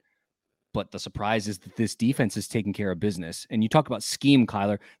happen. But the surprise is that this defense is taking care of business. And you talk about scheme,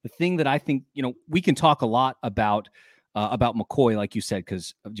 Kyler. The thing that I think, we can talk a lot about McCoy, like you said,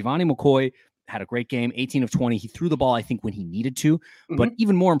 because Giovanni McCoy had a great game, 18 of 20. He threw the ball, I think, when he needed to. But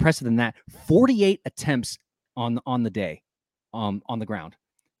even more impressive than that, 48 attempts on the day, on the ground.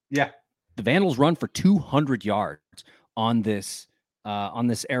 Yeah. The Vandals run for 200 yards on this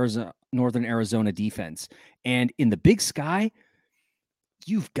Northern Arizona defense. And in the Big Sky,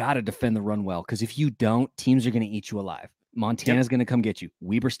 you've got to defend the run well, because if you don't, teams are going to eat you alive. Montana's going to come get you.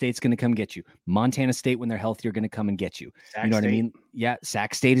 Weber State's going to come get you. Montana State, when they're healthy, are going to come and get you. Sac you know State. What I mean? Yeah,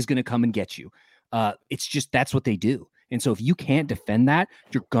 Sac State is going to come and get you. It's just that's what they do. And so if you can't defend that,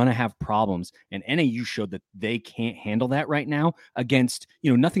 you're going to have problems. And NAU showed that they can't handle that right now against,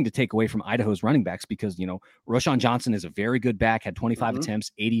 nothing to take away from Idaho's running backs, because, Roschon Johnson is a very good back, had 25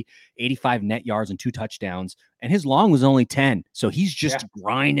 attempts, 85 net yards and 2 touchdowns. And his long was only 10. So he's just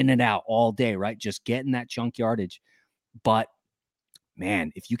grinding it out all day, right? Just getting that chunk yardage. But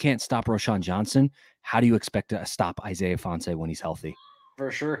man, if you can't stop Roschon Johnson, how do you expect to stop Isaiah Fonse when he's healthy? For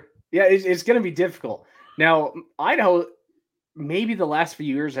sure. Yeah, it's going to be difficult. Now, Idaho, maybe the last few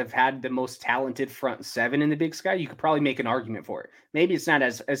years have had the most talented front 7 in the Big Sky. You could probably make an argument for it. Maybe it's not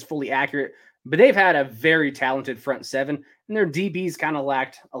as fully accurate, but they've had a very talented front 7, and their DBs kind of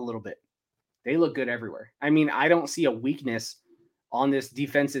lacked a little bit. They look good everywhere. I mean, I don't see a weakness on this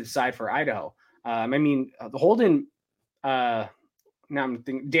defensive side for Idaho. Holden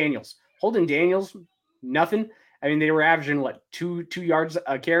Daniels. Holden Daniels, nothing. I mean, they were averaging, 2 yards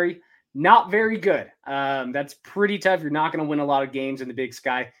a carry. Not very good. That's pretty tough. You're not going to win a lot of games in the Big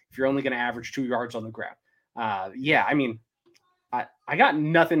Sky if you're only going to average 2 yards on the ground. I got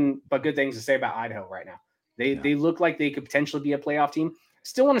nothing but good things to say about Idaho right now. They look like they could potentially be a playoff team.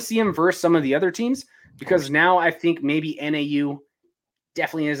 Still want to see him versus some of the other teams because now I think maybe NAU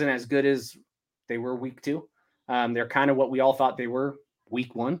definitely isn't as good as they were week 2. They're kind of what we all thought they were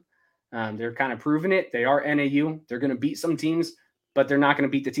week 1. They're kind of proving it. They are NAU. They're going to beat some teams, but they're not going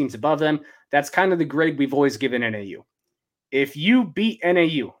to beat the teams above them. That's kind of the grade we've always given NAU. If you beat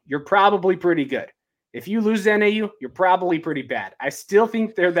NAU, you're probably pretty good. If you lose to NAU, you're probably pretty bad. I still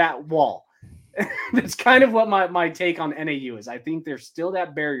think they're that wall. That's kind of what my take on NAU is. I think they're still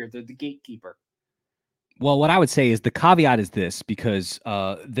that barrier. They're the gatekeeper. Well, what I would say is the caveat is this, because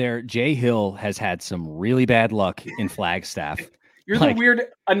Jay Hill has had some really bad luck in Flagstaff. You're the weird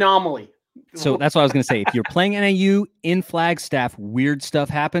anomaly. So that's what I was going to say. If you're playing NAU in Flagstaff, weird stuff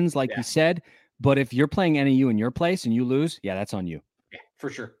happens, like you said. But if you're playing NAU in your place and you lose, that's on you. Yeah, for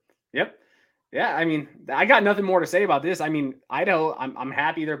sure. Yep. Yeah, I mean, I got nothing more to say about this. I mean, Idaho, I'm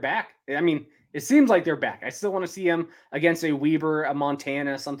happy they're back. I mean, it seems like they're back. I still want to see them against a Weber, a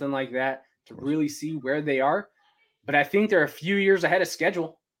Montana, something like that, to really see where they are. But I think they're a few years ahead of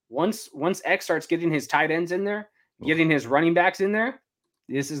schedule. Once X starts getting his tight ends in there, getting his running backs in there,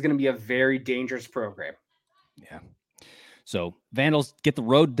 this is going to be a very dangerous program. Yeah. So Vandals get the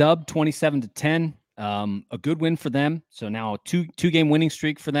road dub 27-10. A good win for them. So now a two-game winning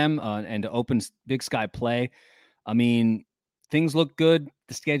streak for them and to open Big Sky play. I mean, things look good.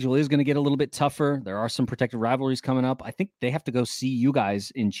 The schedule is going to get a little bit tougher. There are some protected rivalries coming up. I think they have to go see you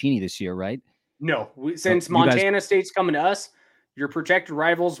guys in Cheney this year, right? No, since Montana State's coming to us, your protected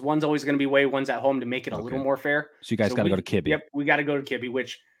rivals, one's always going to be away, one's at home to make it a little more fair. So you guys got to go to Kibbe. Yep, we got to go to Kibbe,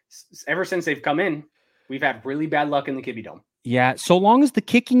 which ever since they've come in, we've had really bad luck in the Kibbe Dome. Yeah, so long as the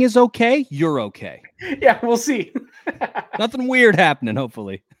kicking is okay, you're okay. Yeah, we'll see. Nothing weird happening,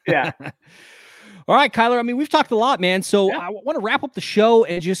 hopefully. Yeah. All right, Kyler, I mean, we've talked a lot, man. So I want to wrap up the show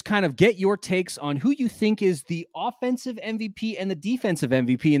and just kind of get your takes on who you think is the offensive MVP and the defensive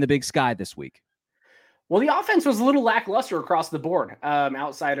MVP in the Big Sky this week. Well, the offense was a little lackluster across the board,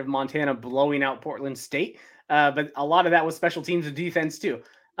 outside of Montana blowing out Portland State. But a lot of that was special teams and defense too.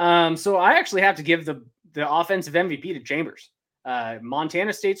 So I actually have to give the offensive MVP to Chambers.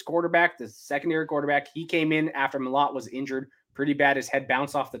 Montana State's quarterback, the secondary quarterback, he came in after Malott was injured pretty bad. His head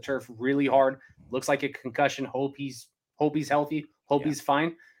bounced off the turf really hard. Looks like a concussion. Hope he's healthy. Hope he's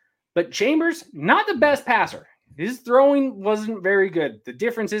fine. But Chambers, not the best passer. His throwing wasn't very good. The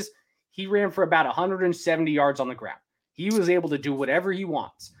difference is he ran for about 170 yards on the ground. He was able to do whatever he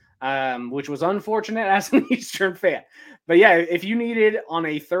wants, which was unfortunate as an Eastern fan. But yeah, if you needed on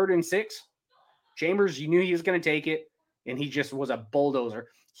a 3rd and 6, Chambers, you knew he was going to take it, and he just was a bulldozer.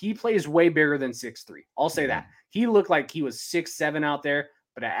 He plays way bigger than 6'3". I'll say that. He looked like he was 6'7" out there,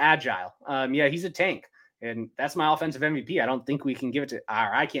 but agile. Yeah, he's a tank. And that's my offensive MVP. I don't think we can give it to, or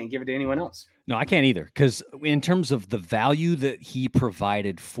I can't give it to anyone else. No, I can't either. Because in terms of the value that he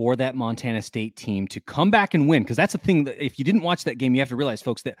provided for that Montana State team to come back and win, because that's the thing that if you didn't watch that game, you have to realize,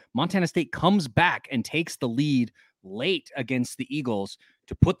 folks, that Montana State comes back and takes the lead late against the Eagles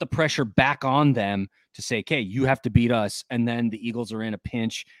to put the pressure back on them to say, okay, you have to beat us. And then the Eagles are in a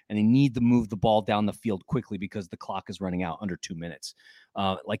pinch and they need to move the ball down the field quickly because the clock is running out under 2 minutes.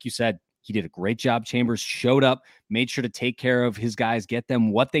 Like you said, he did a great job. Chambers showed up, made sure to take care of his guys, get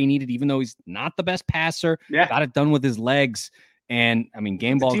them what they needed, even though he's not the best passer. Yeah. Got it done with his legs. And I mean,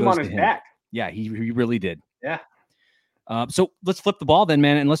 game ball goes to him. Back. Yeah, he really did. Yeah. So let's flip the ball then,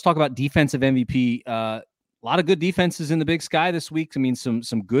 man. And let's talk about defensive MVP. A lot of good defenses in the Big Sky this week. I mean, some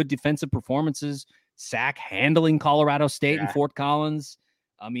good defensive performances. Sack handling Colorado State and Fort Collins.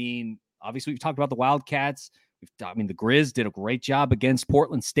 I mean, obviously we've talked about the Wildcats. I mean, the Grizz did a great job against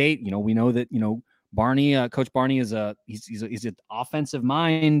Portland State. You know, we know that, Barney, Coach Barney is he's an offensive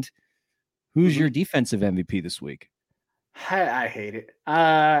mind. Who's your defensive MVP this week? I hate it.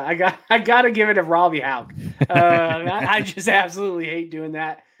 I got to give it to Robbie Hauk. I just absolutely hate doing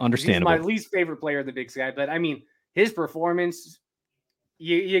that. Understandable. He's my least favorite player in the Big Sky, but I mean, his performance,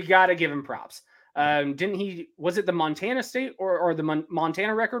 you got to give him props. Didn't he? Was it the Montana State or the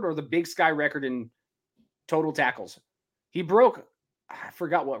Montana record or the Big Sky record in total tackles? He broke, I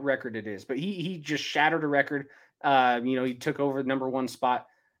forgot what record it is, but he just shattered a record. He took over the number 1 spot.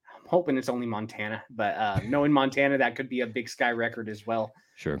 I'm hoping it's only Montana, but knowing Montana, that could be a Big Sky record as well.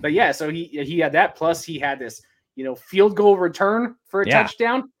 Sure. But yeah, so he had that. Plus he had this, field goal return for a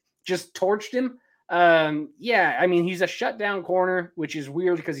touchdown, just torched him. I mean, he's a shutdown corner, which is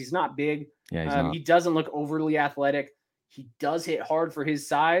weird because he's not big. Yeah, he doesn't look overly athletic. He does hit hard for his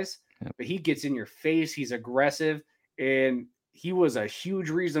size. But he gets in your face. He's aggressive. And he was a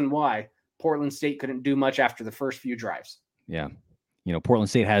huge reason why Portland State couldn't do much after the first few drives. Yeah. Portland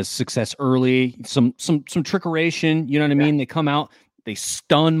State has success early, some trickeration. You know what I mean? They come out, They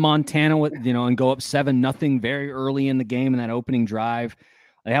stun Montana with, and go up 7-0 very early in the game in that opening drive.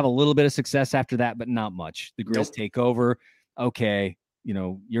 They have a little bit of success after that, but not much. The Grizz take over. Okay,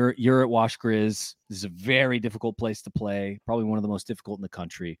 you're at Wash Grizz. This is a very difficult place to play, probably one of the most difficult in the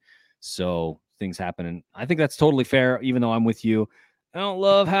country. So things happen, and I think that's totally fair, even though I'm with you. I don't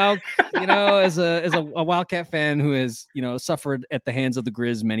love how, as a Wildcat fan who has, suffered at the hands of the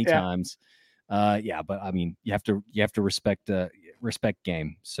Grizz many times. But I mean, you have to respect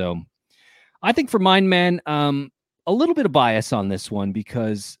game. So I think for mine, man, a little bit of bias on this one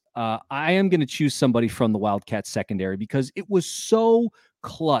because I am going to choose somebody from the Wildcat secondary because it was so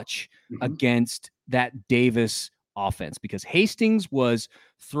clutch against that Davis offense, because Hastings was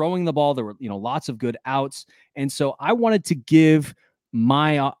throwing the ball. There were, lots of good outs. And so I wanted to give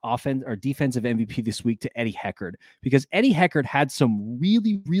my offense or defensive MVP this week to Eddie Heckard, because Eddie Heckard had some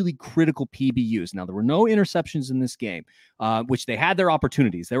really, really critical PBUs. Now, there were no interceptions in this game, which they had their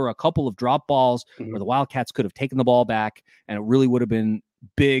opportunities. There were a couple of drop balls where the Wildcats could have taken the ball back, and it really would have been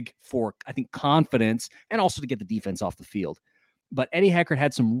big for, I think, confidence and also to get the defense off the field. But Eddie Heckard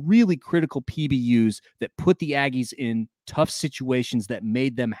had some really critical PBUs that put the Aggies in tough situations that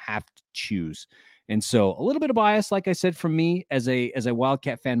made them have to choose. And so a little bit of bias, like I said, from me as a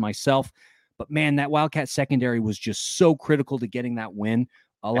Wildcat fan myself. But man, that Wildcat secondary was just so critical to getting that win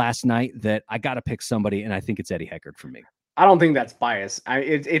last night that I got to pick somebody, and I think it's Eddie Heckard for me. I don't think that's bias.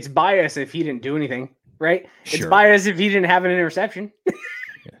 It's bias if he didn't do anything, right? Sure. It's bias if he didn't have an interception,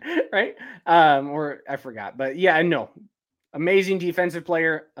 right? Or I forgot. But yeah, no. Amazing defensive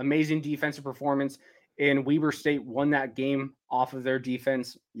player, amazing defensive performance. And Weber State won that game off of their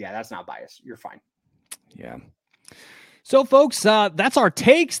defense. Yeah, that's not bias. You're fine. Yeah. So, folks, that's our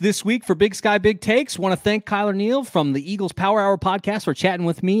takes this week for Big Sky Big Takes. Want to thank Kyler Neal from the Eagles Power Hour podcast for chatting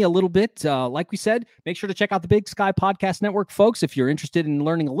with me a little bit. Like we said, make sure to check out the Big Sky Podcast Network, folks, if you're interested in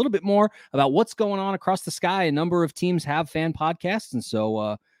learning a little bit more about what's going on across the sky. A number of teams have fan podcasts, and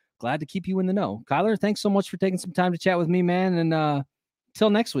so glad to keep you in the know. Kyler, thanks so much for taking some time to chat with me, man. And until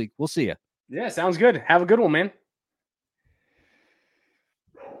next week, we'll see you. Yeah, sounds good. Have a good one, man.